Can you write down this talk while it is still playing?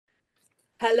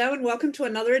Hello and welcome to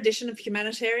another edition of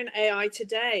Humanitarian AI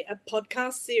Today, a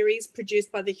podcast series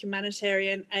produced by the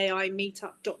Humanitarian AI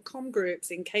Meetup.com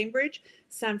groups in Cambridge,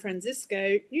 San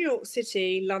Francisco, New York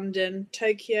City, London,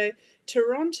 Tokyo,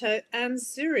 Toronto, and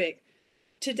Zurich.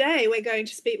 Today we're going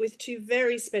to speak with two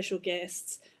very special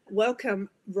guests. Welcome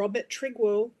Robert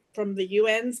Trigwell from the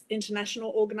UN's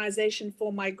International Organization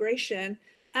for Migration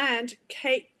and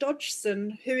Kate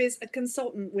Dodgson, who is a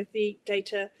consultant with the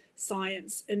Data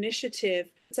Science Initiative.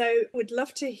 So would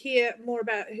love to hear more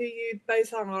about who you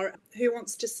both are. Who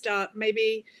wants to start?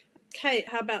 Maybe Kate,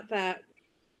 how about that?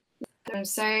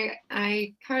 So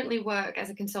I currently work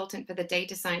as a consultant for the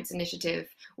Data Science Initiative,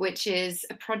 which is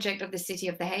a project of the City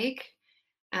of The Hague.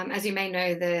 As you may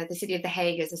know, the City of The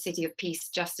Hague is a city of peace,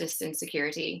 justice, and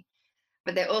security.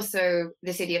 But they're also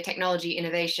the city of technology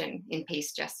innovation in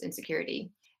peace, justice, and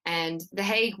security. And The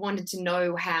Hague wanted to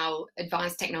know how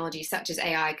advanced technology such as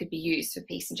AI could be used for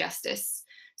peace and justice.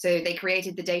 So they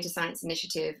created the Data Science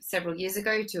Initiative several years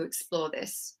ago to explore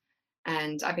this.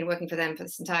 And I've been working for them for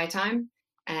this entire time.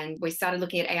 And we started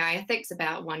looking at AI ethics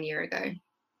about 1 year ago.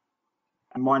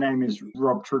 My name is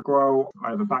Rob Trigwell.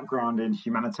 I have a background in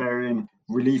humanitarian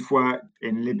relief work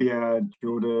in Libya,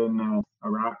 Jordan,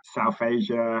 Iraq, South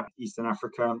Asia, Eastern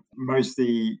Africa.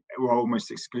 Mostly, well, almost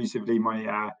exclusively,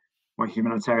 my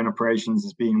humanitarian operations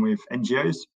has been with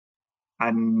NGOs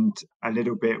and a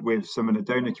little bit with some of the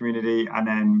donor community.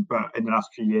 But in the last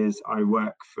few years, I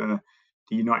work for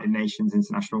the United Nations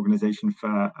International Organization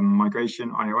for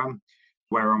Migration, IOM,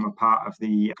 where I'm a part of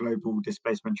the Global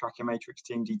Displacement Tracking Matrix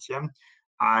team, DTM.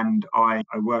 And I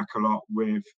work a lot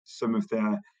with some of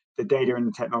the data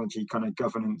and technology kind of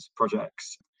governance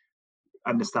projects,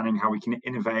 understanding how we can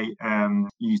innovate,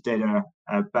 use data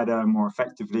better, more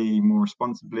effectively, more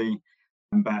responsibly,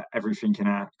 but everything in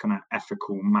a kind of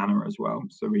ethical manner as well.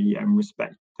 So we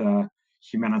respect the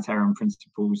humanitarian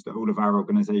principles that all of our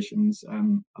organizations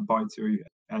abide to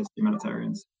as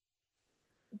humanitarians.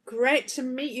 Great to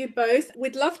meet you both.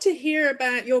 We'd love to hear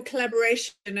about your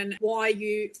collaboration and why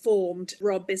you formed.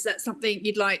 Rob, is that something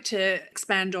you'd like to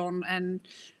expand on and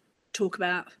talk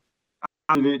about?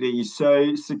 Absolutely.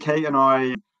 So Kate and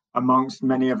I, amongst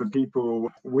many other people,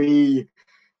 we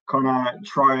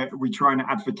try and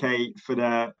advocate for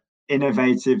the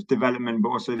innovative development, but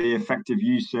also the effective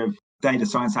use of data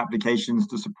science applications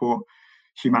to support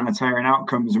humanitarian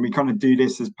outcomes. And we kind of do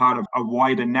this as part of a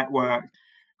wider network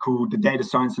called the Data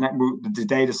Science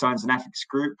and Ethics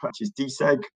Group, which is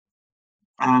DSEG.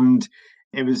 And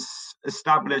it was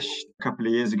established a couple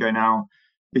of years ago now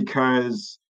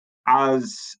because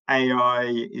as AI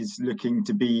is looking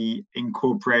to be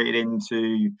incorporated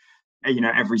into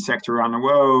every sector around the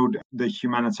world, the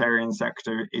humanitarian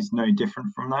sector is no different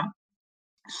from that.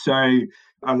 So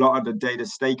a lot of the data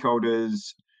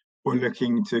stakeholders were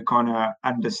looking to kind of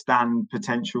understand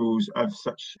potentials of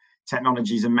such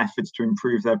technologies and methods to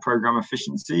improve their program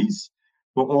efficiencies,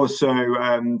 but also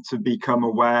to become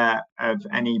aware of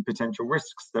any potential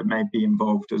risks that may be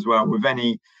involved as well. With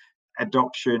any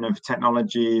adoption of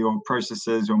technology or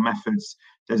processes or methods,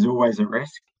 there's always a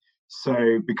risk.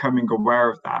 So becoming aware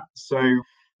of that. So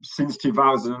since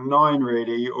 2009,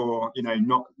 really, or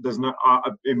there's no,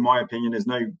 in my opinion, there's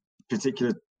no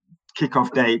particular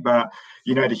kickoff date, but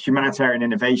the humanitarian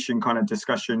innovation kind of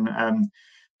discussion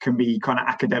can be kind of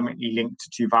academically linked to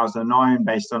 2009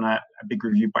 based on a big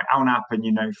review by ALNAP.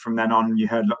 And from then on, you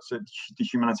heard lots of the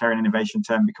humanitarian innovation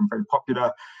term become very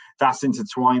popular. That's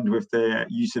intertwined with the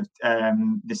use of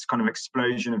this kind of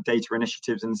explosion of data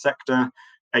initiatives in the sector.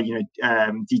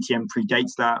 DTM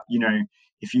predates that.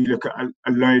 If you look at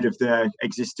a load of the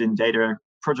existing data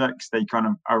projects, they kind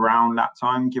of around that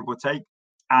time, give or take.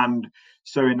 And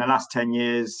so in the last 10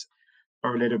 years,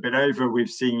 or a little bit over, we've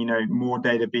seen more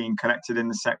data being collected in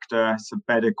the sector. It's a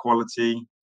better quality.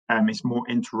 It's more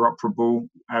interoperable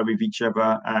with each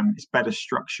other. It's better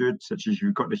structured, such as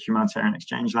you've got the humanitarian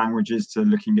exchange languages to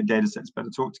looking at data sets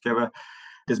better talk together.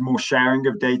 There's more sharing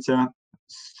of data,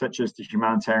 such as the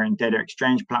Humanitarian Data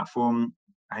Exchange Platform,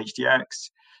 HDX.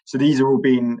 So these are all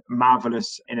been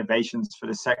marvelous innovations for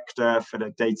the sector, for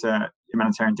the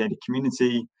humanitarian data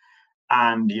community.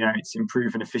 And it's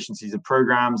improving efficiencies of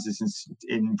programs, it's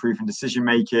improving decision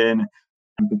making,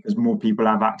 and because more people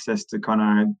have access to kind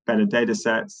of better data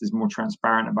sets, it's more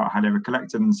transparent about how they were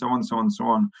collected, and so on.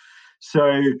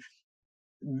 So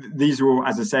these are all,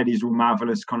 as I said, these are all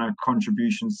marvelous kind of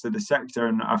contributions to the sector,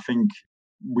 and I think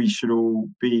we should all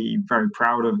be very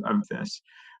proud of this.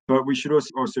 But we should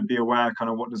also be aware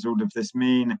kind of what does all of this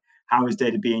mean? How is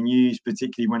data being used,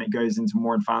 particularly when it goes into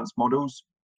more advanced models?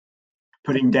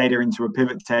 Putting data into a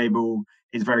pivot table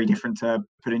is very different to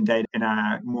putting data in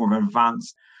a more of an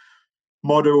advanced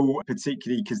model,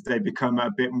 particularly because they become a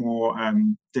bit more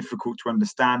difficult to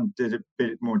understand, a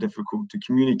bit more difficult to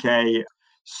communicate.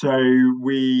 So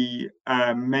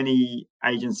many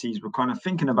agencies were kind of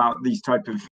thinking about these type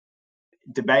of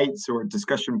debates or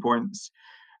discussion points.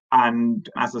 And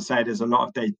as I said, there's a lot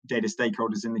of data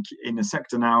stakeholders in the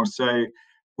sector now. So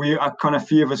we are kind of,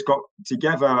 few of us got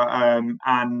together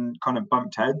and kind of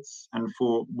bumped heads and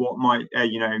thought, what might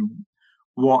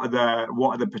what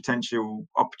are the potential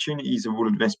opportunities of all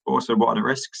of this, but also what are the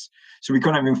risks? So we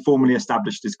kind of informally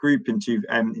established this group in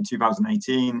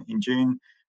 2018 in June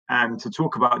to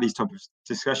talk about these type of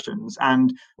discussions.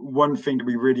 And one thing that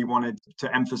we really wanted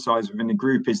to emphasize within the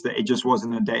group is that it just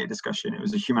wasn't a data discussion. It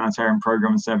was a humanitarian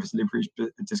program and service delivery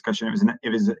discussion.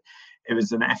 It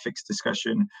was an ethics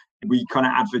discussion. We kind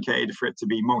of advocated for it to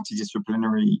be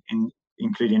multidisciplinary,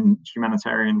 including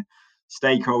humanitarian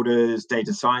stakeholders,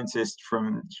 data scientists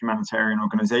from humanitarian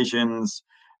organizations.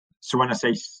 So when I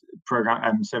say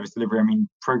program service delivery, I mean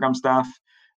program staff.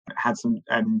 Had some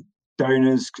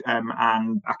donors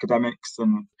and academics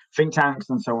and think tanks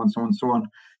and so on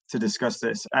to discuss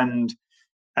this. And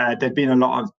there'd been a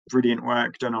lot of brilliant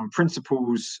work done on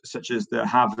principles such as the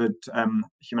Harvard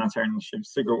Humanitarian Initiative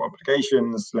SIGIL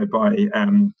obligations, led by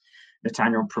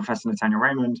Professor Nathaniel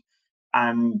Raymond.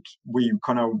 And we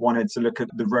kind of wanted to look at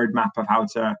the roadmap of how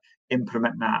to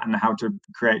implement that and how to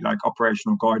create like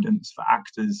operational guidance for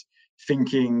actors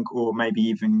thinking or maybe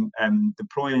even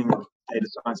deploying data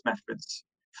science methods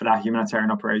for that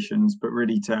humanitarian operations, but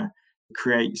really to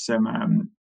create some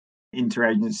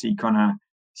interagency kind of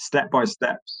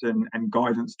step-by-steps and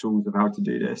guidance tools of how to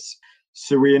do this.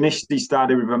 So we initially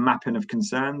started with a mapping of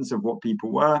concerns of what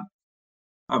people were,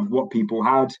 of what people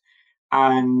had,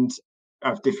 and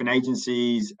of different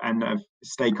agencies and of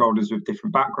stakeholders with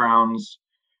different backgrounds.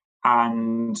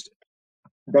 And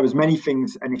there was many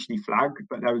things initially flagged,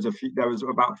 but there was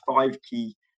about 5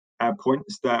 key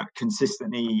points that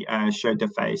consistently showed their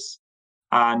face.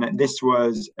 And this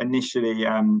was initially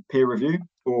peer review,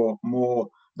 or more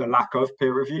the lack of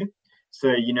peer review.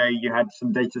 So, you had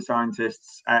some data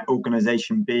scientists at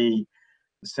organization B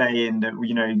saying that,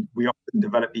 we often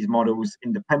develop these models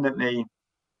independently,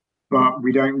 but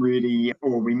we don't really,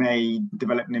 or we may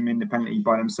develop them independently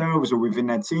by themselves or within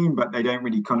their team, but they don't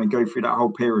really kind of go through that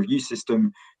whole peer review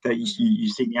system that you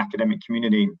see in the academic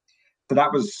community. So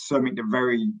that was something that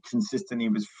very consistently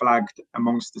was flagged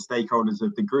amongst the stakeholders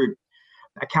of the group.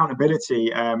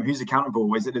 Accountability, who's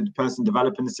accountable? Is it the person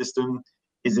developing the system?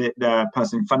 Is it the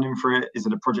person funding for it? Is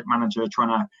it a project manager trying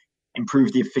to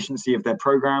improve the efficiency of their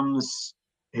programs,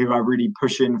 who are really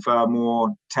pushing for a more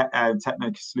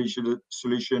technical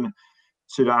solution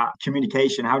to that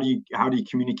communication? How do you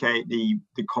communicate the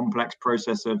complex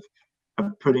process of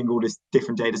putting all these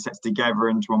different data sets together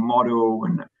into a model,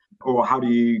 or how do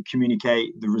you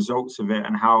communicate the results of it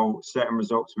and how certain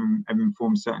results have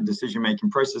informed certain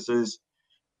decision-making processes?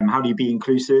 And how do you be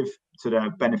inclusive to the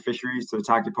beneficiaries, to the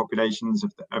target populations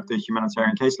of the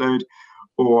humanitarian caseload?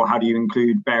 Or how do you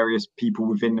include various people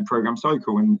within the program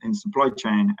cycle in supply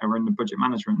chain, or in the budget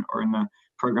management, or in the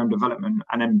program development?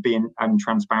 And then being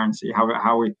transparency. How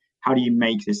do you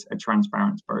make this a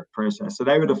transparent process? So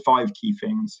they were the 5 key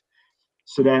things.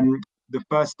 So then the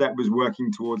first step was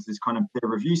working towards this kind of peer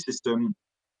review system,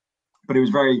 but it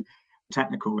was very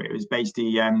technical. It was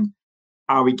basically,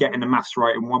 are we getting the maths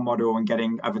right in one model and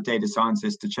getting other data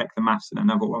scientists to check the maths in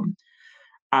another one?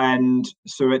 And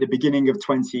so at the beginning of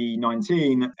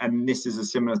 2019, and this is a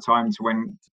similar time to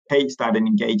when Kate started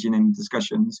engaging in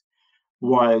discussions,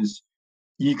 was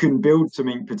you can build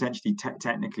something potentially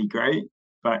technically great,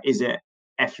 but is it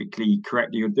ethically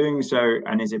correct that you're doing so?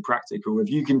 And is it practical? If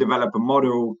you can develop a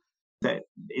model that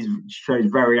shows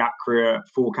very accurate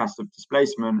forecast of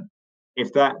displacement,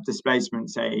 if that displacement,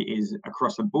 say, is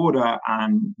across a border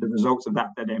and the results of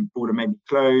that border may be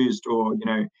closed, or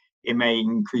it may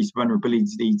increase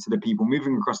vulnerability to the people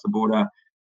moving across the border,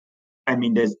 I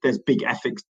mean, there's big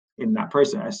ethics in that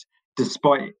process,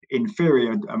 despite in theory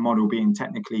a model being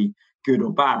technically good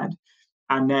or bad.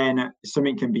 And then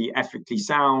something can be ethically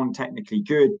sound, technically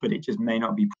good, but it just may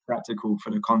not be practical for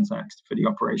the context, for the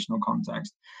operational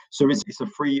context. So it's a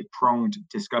 3-pronged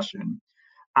discussion.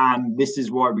 And this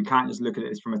is why we can't just look at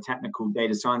it from a technical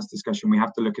data science discussion. We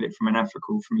have to look at it from an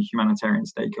ethical, from a humanitarian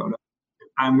stakeholder.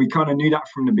 And we kind of knew that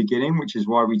from the beginning, which is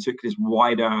why we took this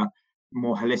wider,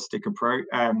 more holistic approach,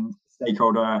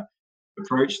 stakeholder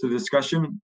approach to the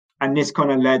discussion. And this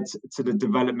kind of led to the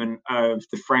development of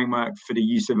the framework for the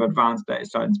use of advanced data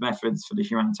science methods for the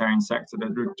humanitarian sector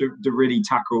that really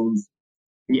tackles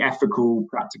the ethical,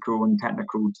 practical, and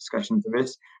technical discussions of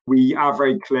this. We are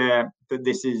very clear that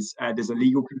this is there's a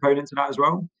legal component to that as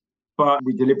well, But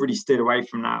we deliberately steered away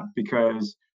from that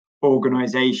because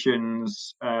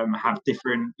organizations have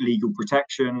different legal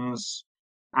protections,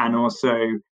 and also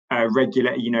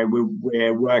regulate,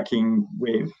 we're working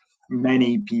with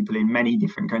many people in many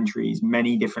different countries,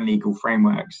 many different legal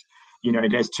frameworks.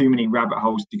 There's too many rabbit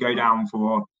holes to go down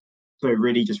for. So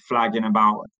really just flagging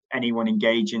about anyone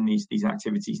engaging these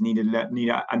activities need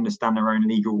to understand their own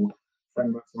legal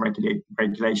frameworks and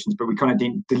regulations. But we kind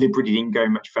of deliberately didn't go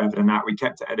much further than that. We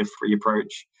kept it at a free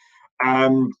approach.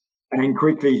 And then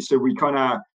quickly, so we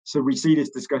see this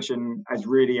discussion as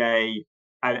really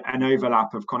an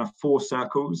overlap of kind of 4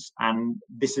 circles, and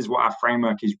this is what our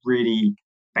framework is really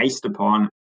based upon.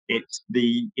 It's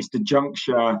the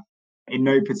juncture, in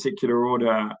no particular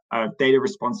order, of data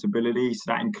responsibility. So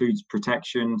that includes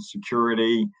protection,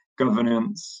 security,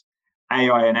 governance,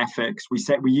 AI, and ethics.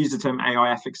 We use the term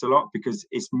AI ethics a lot because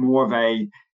it's more of a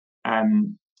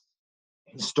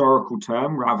historical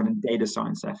term rather than data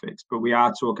science ethics, but we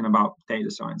are talking about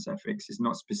data science ethics. It's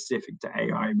not specific to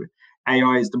AI, but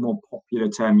AI is the more popular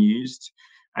term used,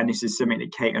 and this is something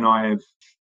that Kate and I have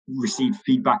received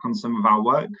feedback on some of our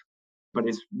work, but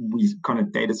we kind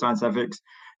of data science ethics.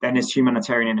 Then there's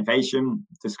humanitarian innovation,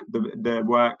 the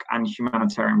work, and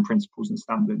humanitarian principles and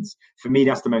standards. For me,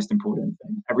 that's the most important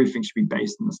thing. Everything should be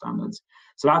based on the standards.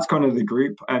 So that's kind of the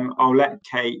group. I'll let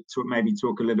Kate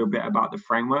talk a little bit about the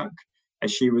framework,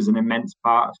 as she was an immense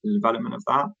part of the development of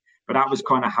that. But that was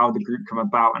kind of how the group come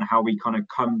about and how we kind of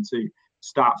come to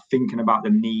start thinking about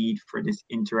the need for this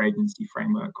interagency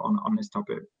framework on this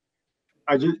topic.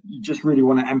 I just really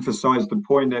want to emphasize the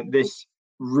point that this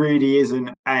really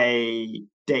isn't a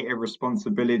data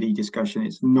responsibility discussion.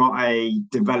 It's not a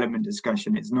development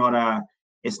discussion. It's not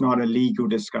a legal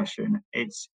discussion.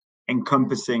 It's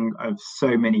encompassing of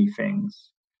so many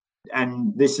things.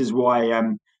 And this is why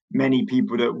many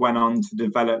people that went on to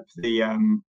develop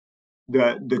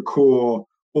the core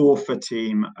author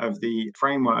team of the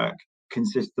framework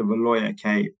consists of a lawyer,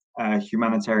 Kate, a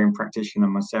humanitarian practitioner,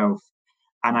 myself,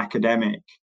 an academic,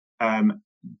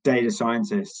 data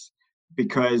scientists,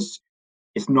 because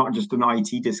it's not just an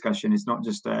IT discussion. It's not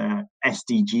just a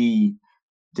SDG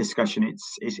discussion.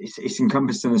 It's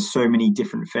encompassing of so many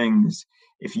different things.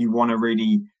 If you want to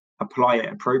really apply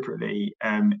it appropriately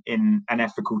in an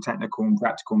ethical, technical, and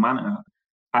practical manner.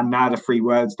 And now the 3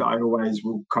 words that I always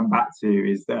will come back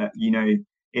to is that,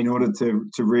 in order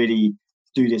to really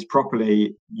do this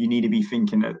properly, you need to be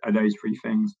thinking of those 3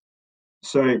 things.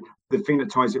 So the thing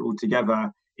that ties it all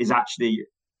together is actually,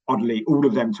 oddly, all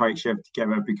of them tie each other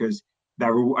together because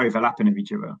they're all overlapping of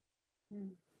each other.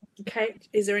 Okay,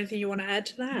 is there anything you want to add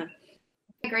to that?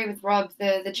 I agree with Rob.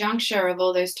 The juncture of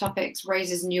all those topics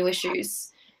raises new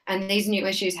issues, and these new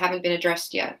issues haven't been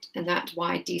addressed yet, and that's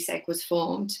why DSEC was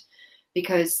formed,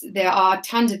 because there are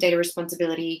tons of data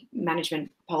responsibility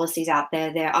management policies out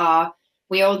there.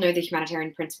 We all know the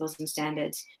humanitarian principles and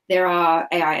standards. There are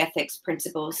AI ethics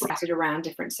principles scattered around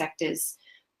different sectors,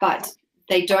 but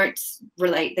they don't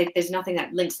relate. There's nothing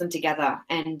that links them together.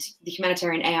 And the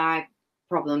humanitarian AI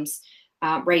problems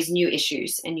raise new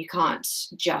issues, and you can't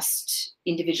just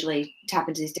individually tap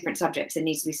into these different subjects. There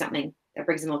needs to be something that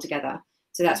brings them all together.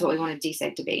 So that's what we wanted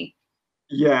DSEC to be.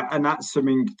 Yeah, and that's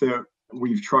something that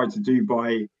we've tried to do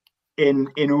by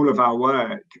in all of our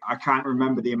work. I can't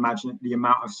remember the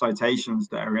amount of citations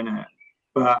that are in it,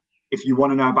 but if you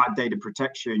want to know about data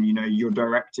protection, you're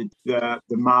directed to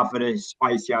the marvelous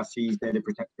ICRC's data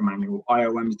protection manual,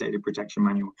 IOM's data protection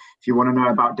manual. If you want to know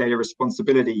about data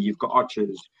responsibility, you've got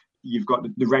OCHA's, you've got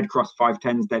the Red Cross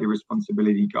 510's data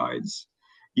responsibility guides.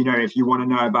 If you want to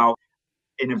know about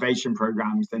innovation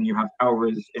programs, then you have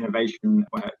ELRA's innovation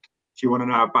work. If you want to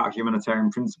know about humanitarian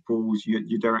principles,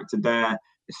 you're directed there.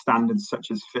 Standards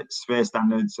such as sphere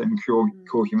standards and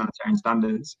core humanitarian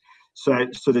standards. So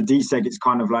the DSEC is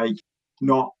kind of like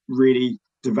not really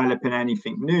developing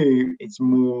anything new. It's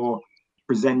more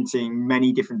presenting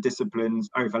many different disciplines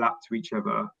overlap to each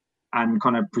other and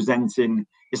kind of presenting.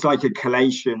 It's like a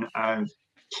collation of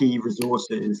key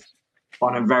resources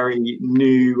on a very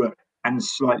new and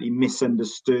slightly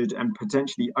misunderstood and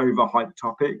potentially overhyped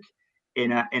topic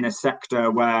in a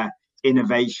sector where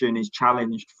innovation is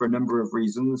challenged for a number of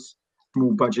reasons: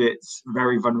 small budgets,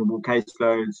 very vulnerable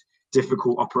caseloads,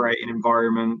 difficult operating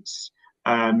environments,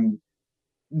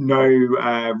 no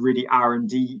really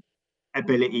R&D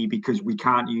ability because we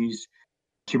can't use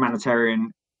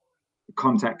humanitarian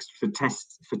context for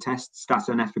tests. That's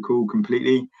unethical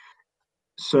completely.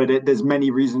 So there's many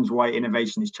reasons why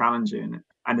innovation is challenging,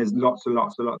 and there's lots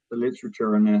of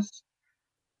literature on this.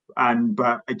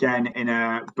 But again,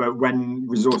 but when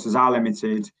resources are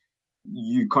limited,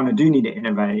 you kind of do need to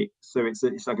innovate. So it's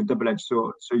like a double-edged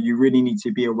sword. So you really need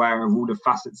to be aware of all the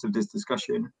facets of this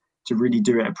discussion to really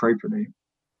do it appropriately.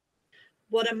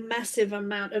 What a massive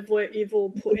amount of work you've all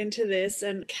put into this.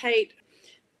 And Kate,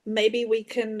 maybe we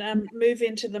can move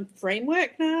into the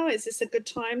framework now. Is this a good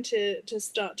time to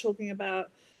start talking about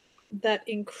that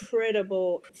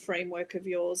incredible framework of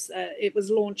yours? It was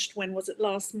launched, when was it,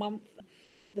 last month?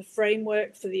 The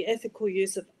framework for the ethical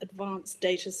use of advanced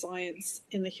data science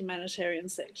in the humanitarian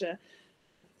sector.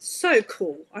 So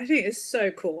cool. I think it's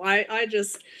so cool. I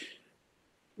just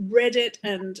read it,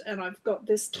 and I've got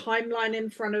this timeline in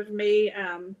front of me,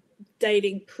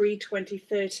 dating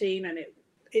pre-2013, and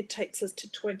it takes us to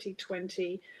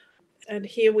 2020. And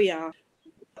here we are.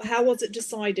 How was it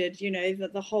decided,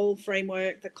 that the whole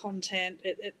framework, the content,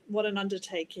 what an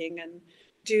undertaking? And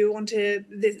do you want to,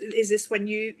 is this when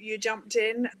you jumped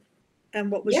in,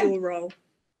 and what was your role?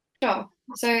 Sure.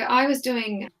 So I was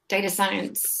doing data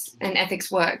science and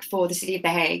ethics work for the City of The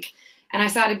Hague, and I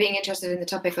started being interested in the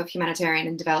topic of humanitarian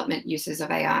and development uses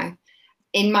of AI.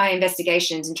 In my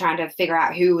investigations and trying to figure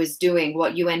out who was doing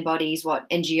what UN bodies, what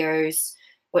NGOs,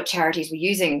 what charities were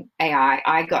using AI,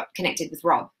 I got connected with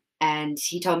Rob, and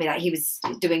he told me that he was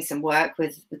doing some work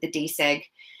with the DSEG,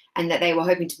 and that they were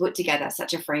hoping to put together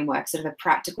such a framework, sort of a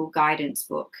practical guidance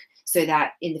book, so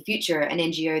that in the future, an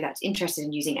NGO that's interested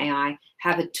in using AI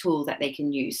have a tool that they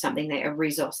can use, a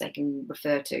resource they can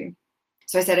refer to.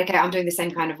 So I said, okay, I'm doing the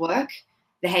same kind of work.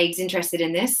 The Hague's interested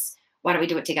in this. Why don't we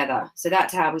do it together? So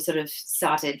that's how we sort of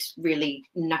started really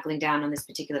knuckling down on this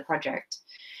particular project.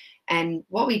 And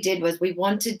what we did was we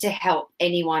wanted to help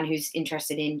anyone who's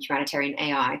interested in humanitarian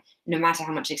AI, no matter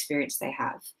how much experience they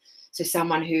have. So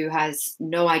someone who has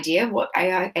no idea what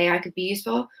AI could be used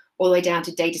for, all the way down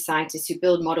to data scientists who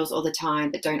build models all the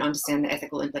time but don't understand the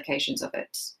ethical implications of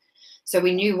it. So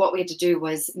we knew what we had to do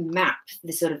was map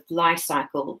the sort of life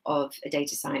cycle of a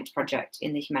data science project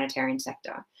in the humanitarian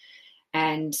sector.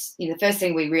 And the first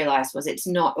thing we realized was it's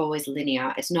not always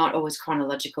linear, it's not always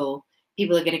chronological.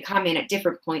 People are going to come in at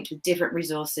different points with different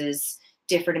resources,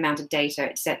 different amount of data,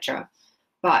 etc.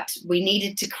 But we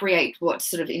needed to create what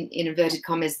sort of, in inverted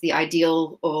commas, the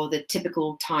ideal or the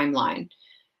typical timeline,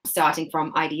 starting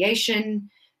from ideation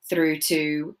through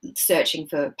to searching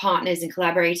for partners and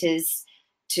collaborators,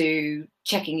 to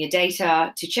checking your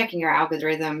data, to checking your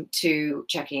algorithm, to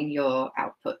checking your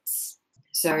outputs.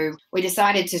 So we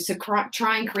decided to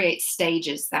try and create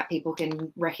stages that people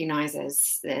can recognize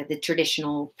as the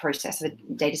traditional process of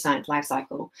a data science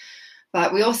lifecycle.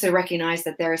 But we also recognize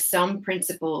that there are some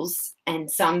principles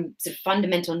and some sort of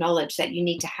fundamental knowledge that you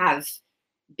need to have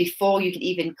before you can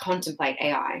even contemplate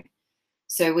AI.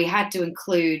 So we had to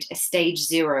include a stage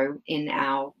 0 in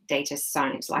our data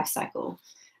science lifecycle.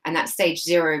 And that stage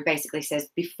 0 basically says,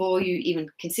 before you even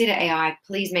consider AI,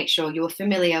 please make sure you're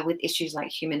familiar with issues like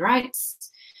human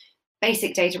rights,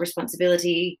 basic data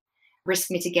responsibility, risk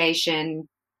mitigation,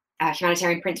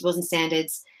 humanitarian principles and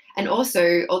standards. And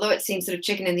also, although it seems sort of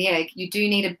chicken and the egg, you do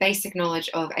need a basic knowledge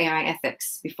of AI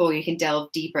ethics before you can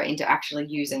delve deeper into actually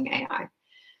using AI.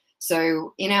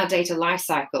 So in our data science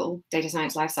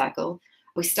lifecycle,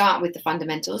 we start with the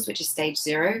fundamentals, which is stage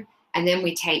 0. And then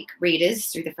we take readers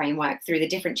through the framework, through the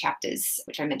different chapters,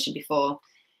 which I mentioned before.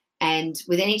 And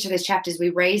within each of those chapters, we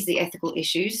raise the ethical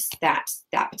issues that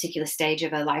that particular stage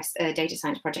of a data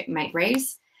science project might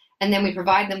raise. And then we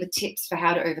provide them with tips for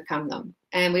how to overcome them.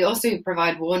 And we also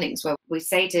provide warnings where we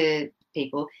say to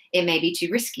people, it may be too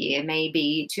risky, it may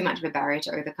be too much of a barrier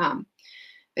to overcome.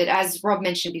 But as Rob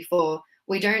mentioned before,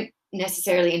 we don't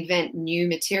necessarily invent new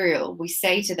material. We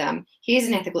say to them, here's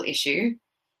an ethical issue,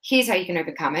 here's how you can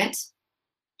overcome it.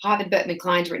 Harvard Berkman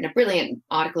Klein's written a brilliant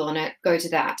article on it, go to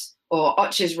that. Or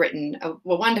OCHA's written a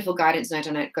wonderful guidance note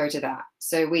on it, go to that.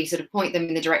 So we sort of point them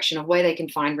in the direction of where they can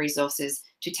find resources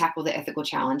to tackle the ethical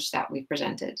challenge that we've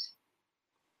presented.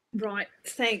 Right,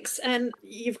 thanks. And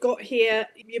you've got here,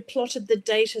 you plotted the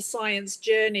data science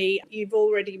journey. You've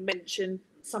already mentioned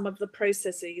some of the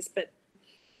processes, but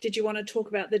did you want to talk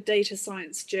about the data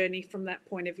science journey from that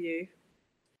point of view?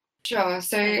 Sure.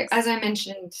 So as I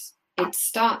mentioned, it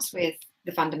starts with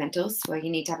the fundamentals, where you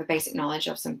need to have a basic knowledge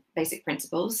of some basic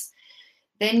principles.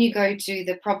 Then you go to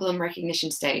the problem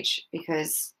recognition stage,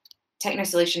 because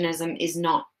techno-solutionism is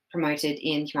not promoted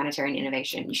in humanitarian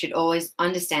innovation. You should always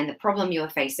understand the problem you are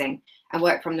facing and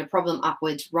work from the problem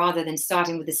upwards, rather than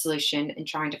starting with the solution and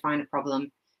trying to find a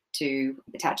problem to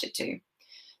attach it to.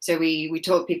 So we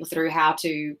talk people through how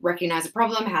to recognize a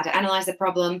problem, how to analyze the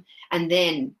problem, and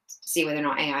then see whether or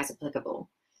not AI is applicable.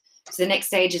 So the next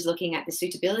stage is looking at the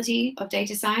suitability of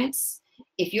data science.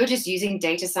 If you're just using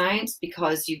data science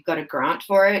because you've got a grant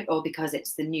for it or because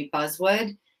it's the new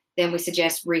buzzword, then we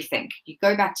suggest rethink. You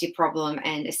go back to your problem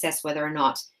and assess whether or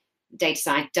not data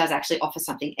science does actually offer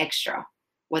something extra,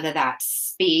 whether that's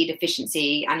speed,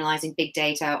 efficiency, analyzing big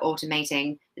data,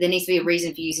 automating. There needs to be a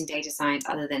reason for using data science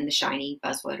other than the shiny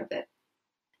buzzword of it.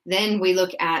 Then we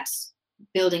look at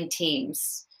building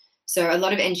teams. So a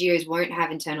lot of NGOs won't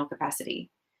have internal capacity.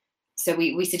 So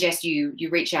we suggest you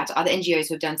reach out to other NGOs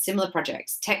who have done similar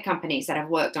projects, tech companies that have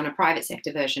worked on a private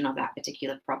sector version of that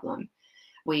particular problem.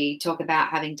 We talk about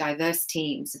having diverse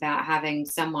teams, about having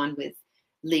someone with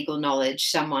legal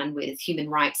knowledge, someone with human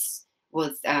rights,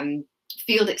 with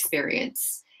field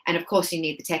experience. And of course, you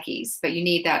need the techies, but you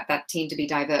need that team to be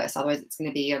diverse. Otherwise, it's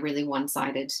going to be a really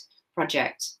one-sided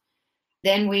project.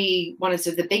 Then one of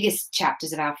the biggest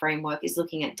chapters of our framework is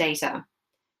looking at data,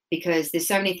 because there's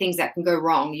so many things that can go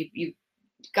wrong. You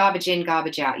garbage in,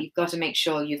 garbage out. You've got to make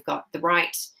sure you've got the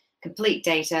right complete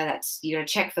data. That's,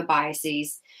 check for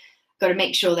biases. Got to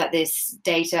make sure that this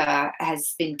data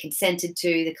has been consented to,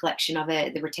 the collection of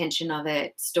it, the retention of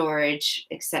it, storage,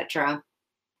 etc.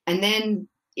 And then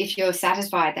if you're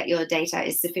satisfied that your data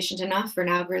is sufficient enough for an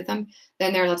algorithm,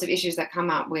 then there are lots of issues that come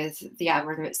up with the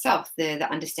algorithm itself, the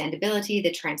understandability,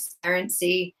 the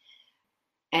transparency.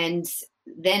 And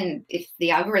then if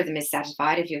the algorithm is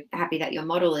satisfied, if you're happy that your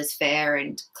model is fair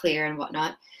and clear and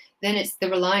whatnot, then it's the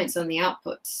reliance on the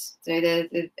outputs. So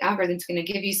the algorithm's going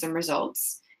to give you some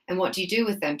results. And what do you do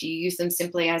with them? Do you use them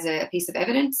simply as a piece of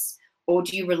evidence, or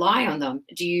do you rely on them?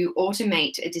 Do you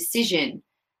automate a decision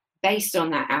based on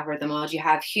that algorithm, or do you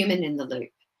have human in the loop?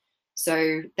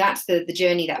 So that's the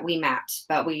journey that we mapped.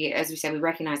 But as we said, we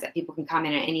recognize that people can come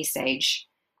in at any stage.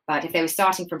 But if they were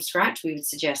starting from scratch, we would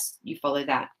suggest you follow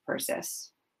that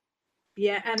process.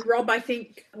 Yeah, and Rob, I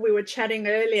think we were chatting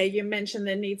earlier, you mentioned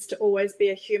there needs to always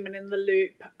be a human in the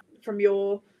loop. From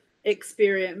your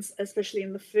experience, especially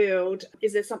in the field,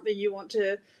 is there something you want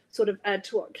to sort of add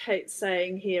to what Kate's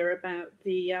saying here about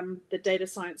the data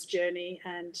science journey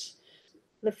and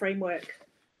the framework?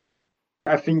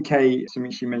 I think, Kate,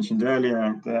 something she mentioned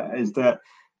earlier is that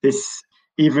this,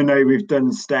 even though we've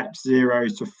done steps 0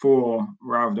 to 4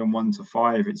 rather than 1 to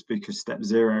 5, it's because step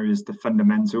 0 is the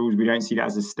fundamentals. We don't see that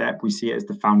as a step, we see it as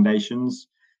the foundations: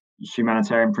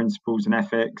 humanitarian principles and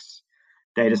ethics,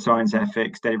 data science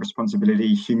ethics, data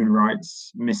responsibility, human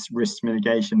rights, risk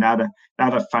mitigation. They're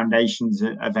the foundations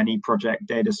of any project,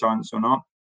 data science or not,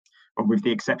 or with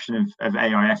the exception of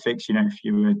AI ethics, if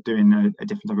you were doing a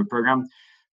different type of program.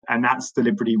 And that's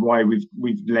deliberately why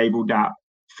we've labeled that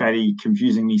fairly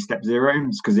confusingly step 0,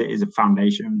 because it is a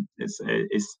foundation. It's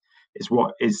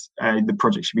what is the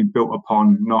project should be built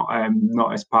upon,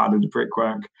 not as part of the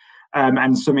brickwork.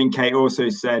 And something Kate also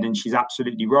said, and she's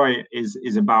absolutely right,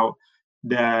 is about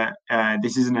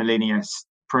this isn't a linear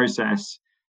process.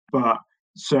 But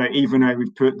so even though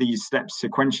we've put these steps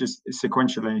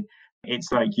sequentially,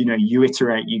 it's like, you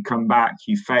iterate, you come back,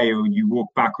 you fail, you walk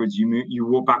backwards, you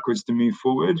walk backwards to move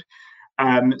forward.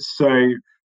 So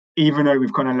even though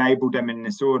we've kind of labeled them in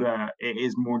this order, it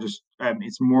is more just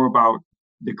it's more about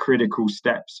the critical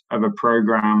steps of a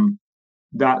program.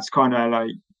 That's kind of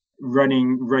like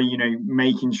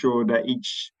making sure that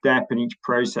each step and each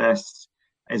process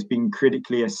has been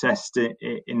critically assessed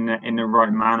in the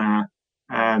right manner.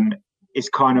 It's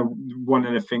kind of one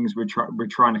of the things we're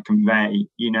trying to convey.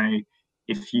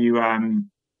 If you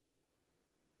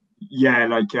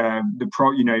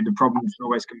the problems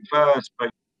always come first, but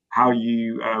how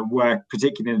you work,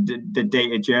 particularly the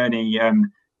data journey,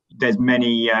 there's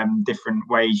many different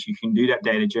ways you can do that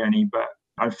data journey, but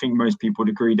I think most people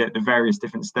would agree that the various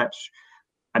different steps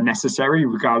are necessary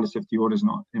regardless if the order's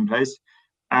not in place.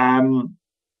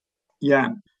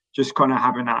 Just kind of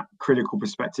having that critical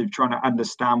perspective, trying to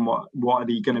understand what are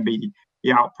going to be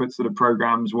the outputs of the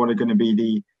programs, what are going to be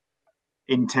the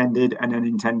intended and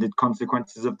unintended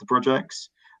consequences of the projects,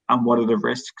 and what are the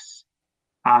risks.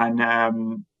 And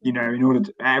in order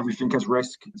to, everything has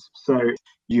risk, so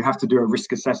you have to do a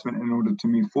risk assessment in order to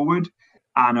move forward.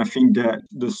 And I think that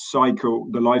the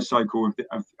life cycle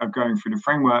of going through the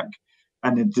framework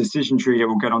and the decision tree that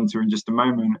we'll get onto in just a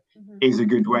moment is a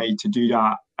good way to do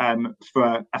that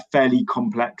for a fairly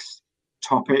complex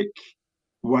topic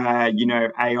where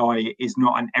AI is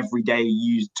not an everyday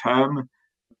used term.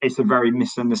 It's a very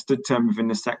misunderstood term within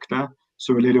the sector,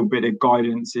 so a little bit of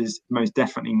guidance is most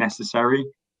definitely necessary.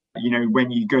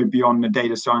 When you go beyond the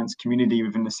data science community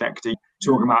within the sector,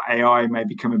 talking about AI may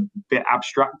become a bit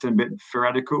abstract and a bit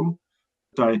theoretical.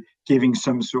 So giving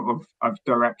some sort of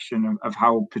direction of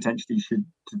how potentially should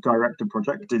to direct a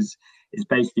project is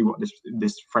basically what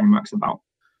this framework's about.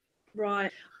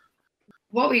 Right.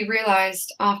 What we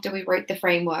realized after we wrote the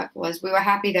framework was we were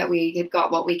happy that we had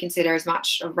got what we consider as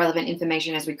much relevant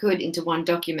information as we could into one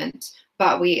document,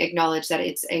 but we acknowledge that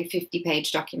it's a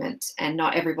 50-page document and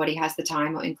not everybody has the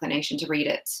time or inclination to read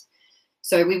it.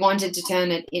 So we wanted to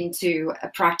turn it into a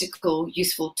practical,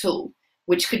 useful tool,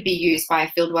 which could be used by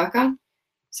a field worker,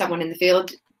 someone in the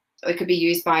field. It could be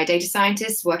used by a data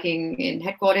scientist working in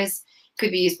headquarters. It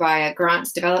could be used by a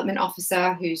grants development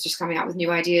officer who's just coming up with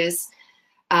new ideas.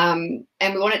 And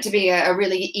we want it to be a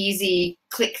really easy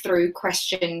click-through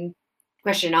question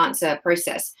answer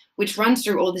process, which runs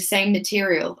through all the same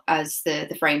material as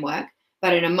the framework,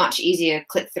 but in a much easier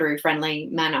click-through friendly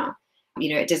manner.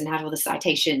 It doesn't have all the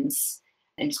citations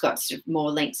and it's got sort of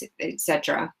more links,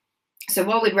 etc. So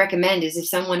what we'd recommend is if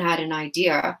someone had an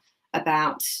idea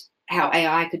about how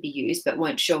AI could be used, but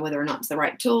weren't sure whether or not it's the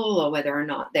right tool or whether or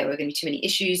not there were going to be too many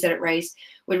issues that it raised,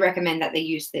 we'd recommend that they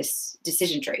use this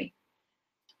decision tree.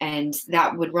 And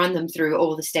that would run them through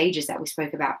all the stages that we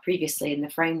spoke about previously in the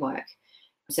framework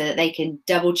so that they can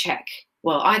double check.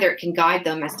 Well, either it can guide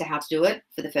them as to how to do it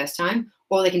for the first time,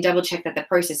 or they can double check that the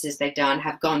processes they've done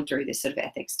have gone through this sort of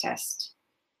ethics test.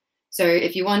 So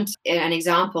if you want an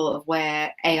example of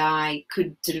where AI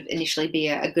could sort of initially be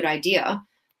a good idea,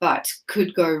 but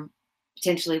could go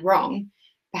potentially wrong,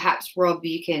 perhaps, Rob,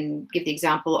 you can give the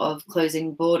example of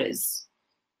closing borders.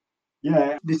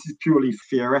 Yeah, this is purely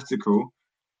theoretical.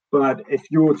 But if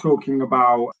you're talking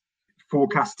about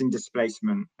forecasting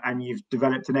displacement and you've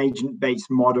developed an agent-based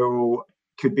model,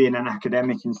 could be in an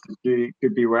academic institute,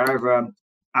 could be wherever,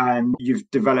 and you've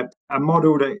developed a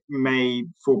model that may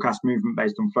forecast movement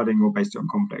based on flooding or based on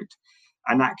conflict.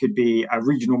 And that could be a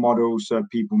regional model, so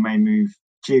people may move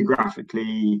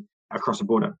geographically across a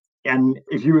border. And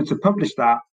if you were to publish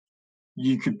that,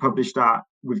 you could publish that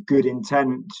with good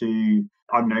intent to,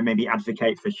 I don't know, maybe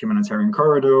advocate for humanitarian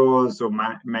corridors or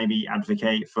maybe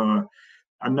advocate for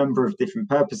a number of different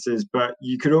purposes. But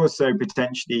you could also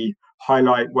potentially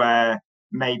highlight where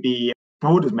maybe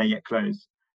borders may get closed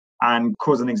and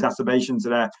cause an exacerbation to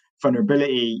their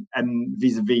vulnerability and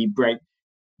vis-a-vis break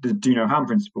the do no harm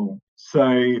principle.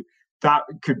 So that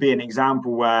could be an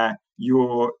example where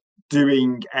you're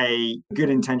doing a good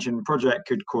intention project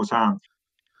could cause harm.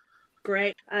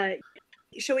 Great.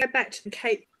 Shall we go back to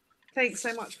Kate? Thanks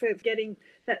so much for getting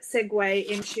that segue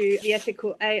into the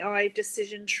ethical AI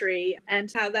decision tree and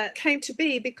how that came to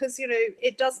be, because,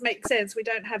 it does make sense. We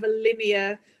don't have a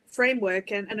linear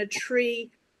framework, and a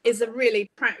tree is a really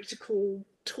practical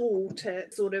tool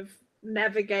to sort of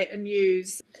navigate and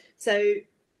use. So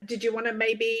did you want to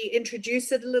maybe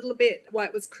introduce it a little bit, why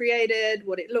it was created,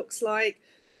 what it looks like,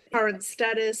 current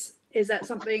status? Is that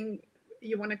something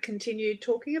you want to continue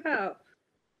talking about?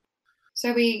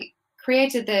 So we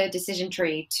created the decision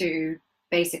tree to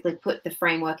basically put the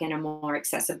framework in a more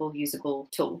accessible, usable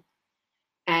tool.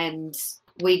 And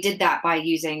we did that by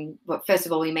using, well, first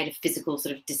of all, we made a physical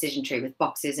sort of decision tree with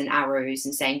boxes and arrows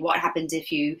and saying, what happens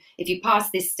if you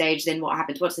pass this stage, then what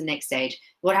happens? What's the next stage?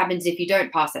 What happens if you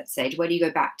don't pass that stage? Where do you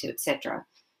go back to, etc.?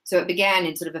 So it began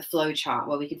in sort of a flow chart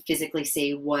where we could physically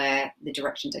see where the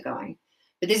directions are going.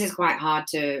 But this is quite hard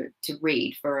to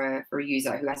read for a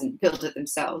user who hasn't built it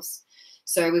themselves.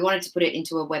 So we wanted to put it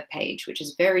into a web page, which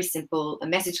is very simple. A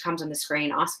message comes on the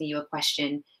screen asking you a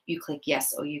question. You click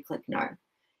yes or you click no.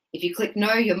 If you click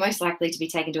no, you're most likely to be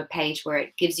taken to a page where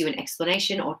it gives you an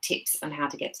explanation or tips on how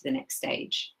to get to the next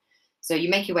stage. So you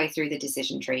make your way through the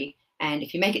decision tree. And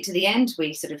if you make it to the end,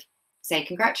 we sort of say,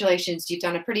 congratulations, you've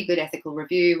done a pretty good ethical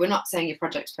review. We're not saying your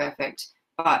project's perfect,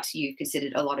 but you've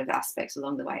considered a lot of aspects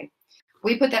along the way.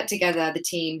 We put that together, the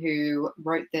team who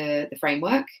wrote the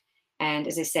framework. And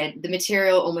as I said, the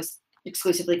material almost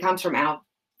exclusively comes from our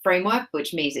framework,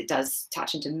 which means it does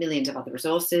touch into millions of other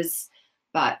resources,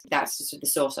 but that's just the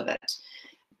source of it.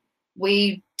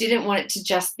 We didn't want it to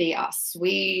just be us.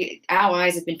 Our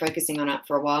eyes have been focusing on it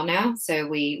for a while now, so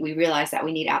we realized that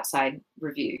we need outside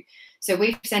review. So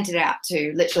we've sent it out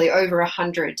to literally over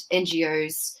 100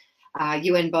 NGOs,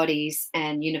 UN bodies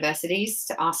and universities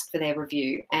to ask for their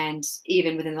review. And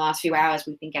even within the last few hours,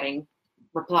 we've been getting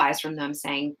replies from them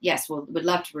saying, yes, we'd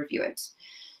love to review it.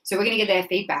 So we're going to get their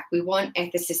feedback. We want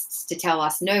ethicists to tell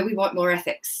us, no, we want more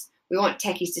ethics. We want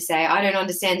techies to say, I don't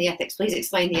understand the ethics. Please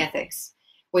explain the ethics.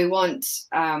 We want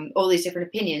all these different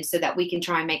opinions so that we can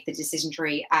try and make the decision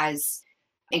tree as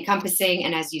encompassing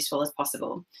and as useful as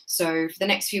possible. So for the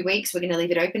next few weeks, we're going to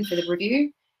leave it open for the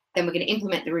review. Then we're going to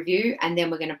implement the review, and then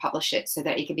we're going to publish it so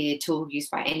that it can be a tool used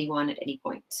by anyone at any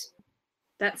point.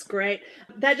 That's great.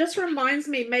 That just reminds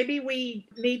me, maybe we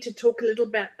need to talk a little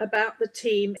bit about the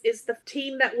team. Is the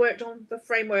team that worked on the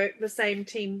framework the same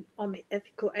team on the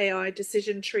ethical AI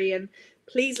decision tree? And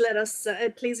please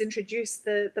please introduce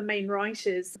the main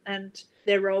writers and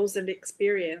their roles and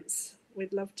experience.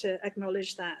 We'd love to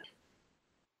acknowledge that.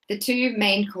 The two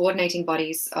main coordinating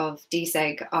bodies of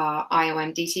DSEG are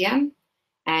IOM DTM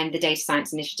and the Data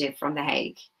Science Initiative from The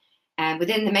Hague. And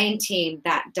within the main team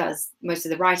that does most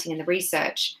of the writing and the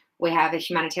research, we have a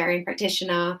humanitarian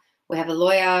practitioner, we have a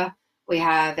lawyer, we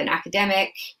have an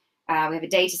academic, we have a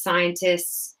data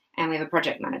scientist, and we have a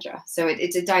project manager. So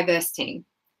it's a diverse team.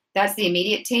 That's the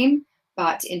immediate team.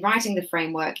 But in writing the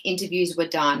framework, interviews were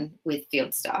done with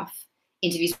field staff.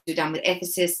 Interviews were done with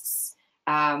ethicists,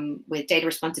 with data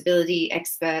responsibility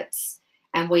experts,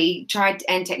 and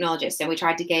technologists, and we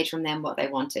tried to gauge from them what they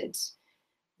wanted.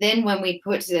 Then when we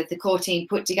the core team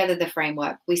put together the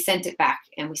framework, we sent it back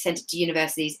and we sent it to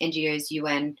universities, NGOs,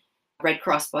 UN, Red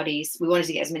Cross bodies. We wanted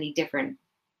to get as many different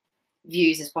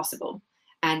views as possible.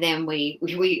 And then we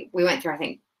went through, I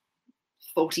think,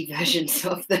 40 versions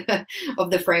of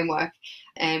the framework.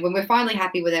 And when we're finally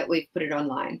happy with it, we've put it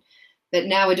online. But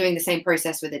now we're doing the same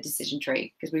process with a decision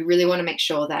tree, because we really want to make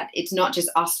sure that it's not just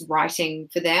us writing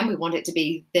for them. We want it to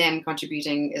be them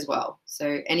contributing as well.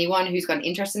 So anyone who's got an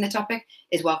interest in the topic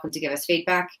is welcome to give us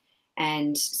feedback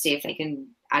and see if they can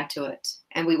add to it.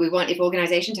 And we want, if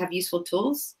organizations have useful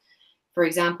tools, for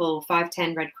example,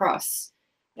 510 Red Cross,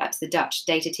 that's the Dutch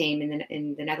data team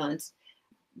in the Netherlands,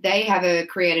 they have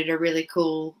created a really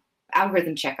cool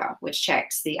algorithm checker, which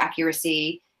checks the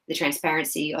accuracy, the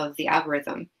transparency of the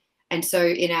algorithm. And so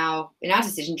in our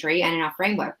decision tree and in our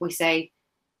framework, we say,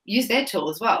 use their tool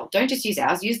as well. Don't just use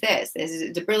ours, use theirs.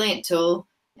 It's a brilliant tool,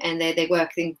 and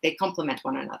they complement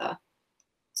one another.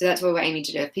 So that's what we're aiming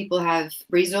to do. If people have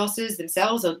resources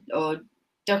themselves or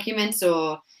documents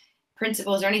or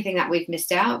principles or anything that we've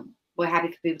missed out, we're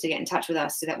happy for people to get in touch with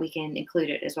us so that we can include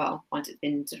it as well once it's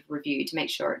been sort of reviewed to make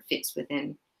sure it fits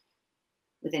within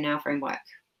our framework.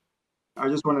 I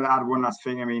just wanted to add one last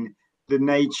thing. I mean, the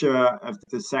nature of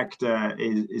the sector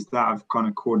is that of kind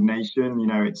of coordination. You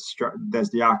know, there's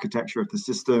the architecture of the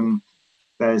system,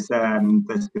 there's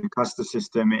the cluster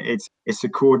system. It's a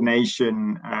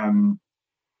coordination.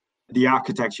 The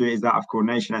architecture is that of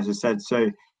coordination, as I said.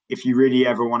 So if you really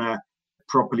ever want to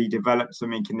properly develop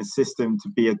something in the system to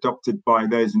be adopted by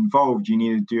those involved, you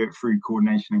need to do it through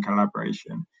coordination and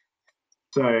collaboration.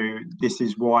 So this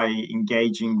is why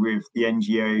engaging with the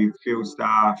NGO field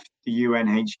staff, the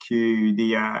UNHQ,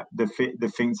 the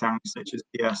think tanks such as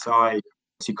PSI,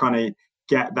 to kind of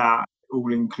get that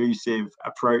all-inclusive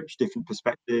approach, different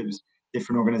perspectives,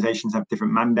 different organizations have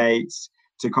different mandates,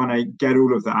 to kind of get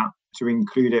all of that, to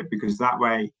include it, because that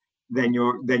way then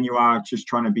you are just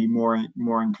trying to be more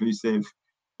inclusive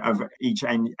of each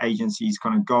agency's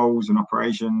kind of goals and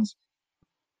operations,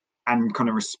 and kind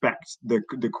of respect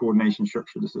the coordination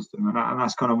structure of the system. And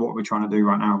that's kind of what we're trying to do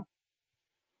right now.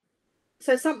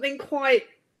 So something quite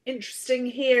interesting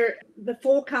here, the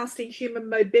forecasting human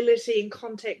mobility in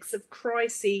context of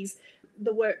crises,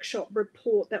 the workshop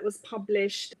report that was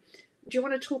published. Do you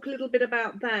want to talk a little bit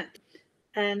about that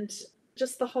and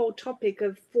just the whole topic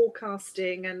of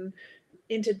forecasting and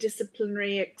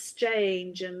interdisciplinary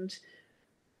exchange and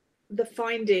the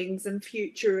findings and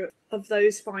future of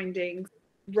those findings?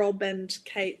 Rob and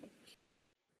Kate.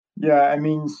 Yeah, I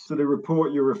mean, so the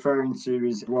report you're referring to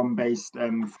is one based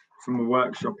from a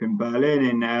workshop in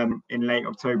Berlin in late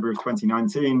October of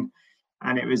 2019,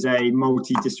 and it was a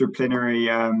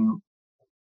multidisciplinary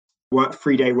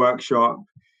 3-day workshop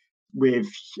with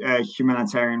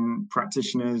humanitarian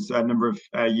practitioners, a number of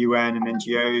UN and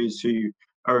NGOs who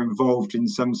are involved in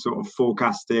some sort of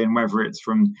forecasting, whether it's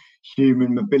from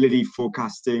human mobility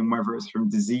forecasting, whether it's from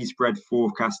disease spread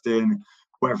forecasting,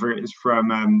 whether it's from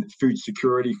food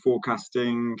security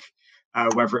forecasting,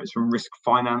 whether it's from risk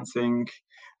financing.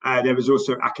 There was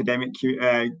also academic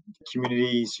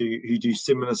communities who do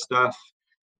similar stuff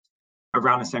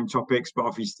around the same topics, but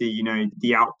obviously, you know,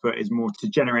 the output is more to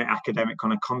generate academic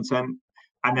kind of content.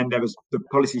 And then there was the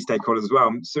policy stakeholders as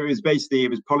well. So it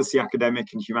was policy, academic,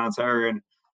 and humanitarian,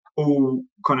 all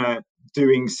kind of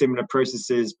doing similar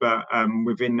processes, but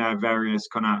within their various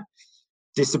kind of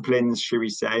disciplines, should we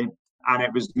say. And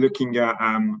it was looking at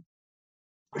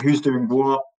who's doing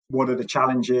what are the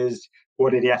challenges,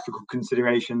 what are the ethical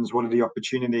considerations, what are the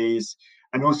opportunities,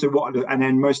 and also and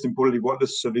then most importantly, what are the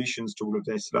solutions to all of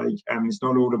this? Like, it's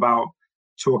not all about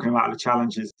talking about the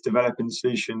challenges, developing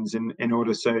solutions in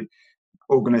order so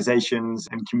organizations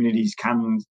and communities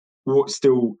can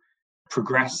still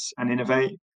progress and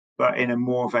innovate, but in a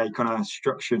more of a kind of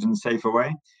structured and safer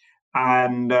way.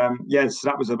 And so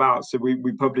that was about. So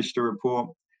we published a report,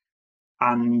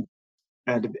 and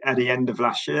at the end of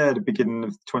last year, the beginning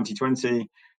of 2020,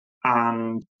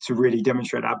 and to really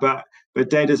demonstrate that.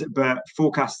 But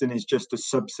forecasting is just a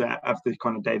subset of the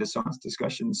kind of data science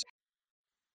discussions.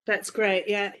 That's great.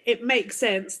 Yeah, it makes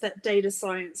sense that data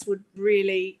science would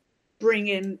really bring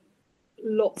in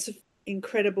lots of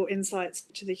incredible insights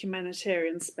to the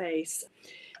humanitarian space.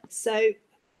 So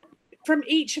from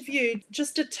each of you,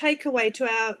 just a takeaway to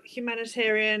our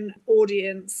humanitarian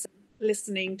audience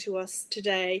listening to us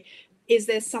today. Is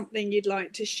there something you'd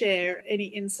like to share? Any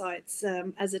insights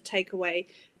as a takeaway?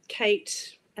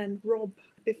 Kate and Rob,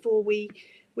 before we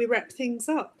wrap things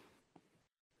up.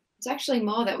 It's actually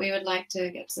more that we would like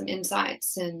to get some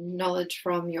insights and knowledge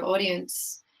from your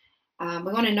audience.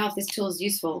 We want to know if this tool is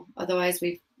useful. Otherwise,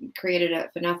 we've created it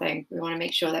for nothing. We want to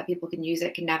make sure that people can use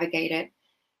it, can navigate it.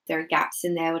 If there are gaps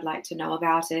in there, would like to know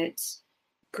about it.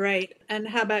 Great. And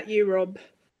how about you, Rob?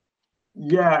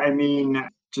 Yeah, I mean,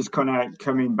 just kind of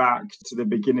coming back to the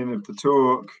beginning of the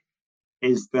talk,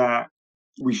 is that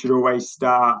we should always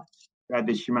start at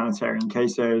the humanitarian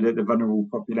caseload at the vulnerable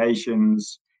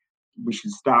populations. We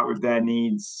should start with their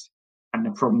needs and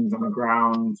the problems on the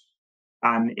ground.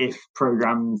 And if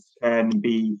programs can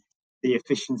be, the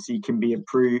efficiency can be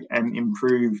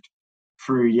improved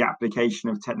through the application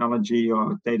of technology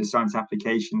or data science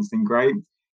applications, then great.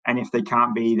 And if they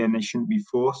can't be, then they shouldn't be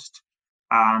forced.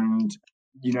 And,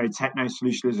 techno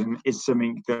solutionism is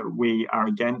something that we are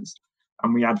against,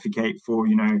 and we advocate for,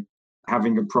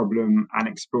 having a problem and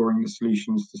exploring the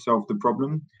solutions to solve the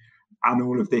problem. And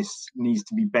all of this needs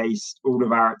to be based, all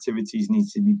of our activities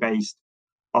needs to be based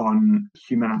on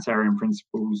humanitarian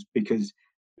principles, because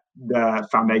the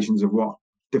foundations of what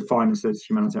define us as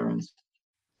humanitarians.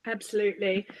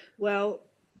 Absolutely. Well,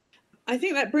 I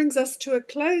think that brings us to a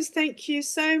close. Thank you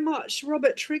so much,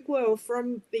 Robert Trigwell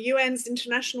from the UN's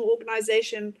International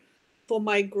Organization for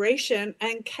Migration,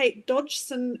 and Kate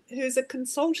Dodgson, who's a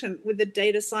consultant with the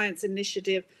Data Science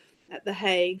Initiative at The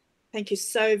Hague. Thank you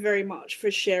so very much for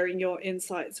sharing your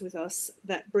insights with us.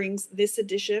 That brings this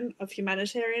edition of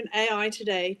Humanitarian AI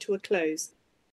Today to a close.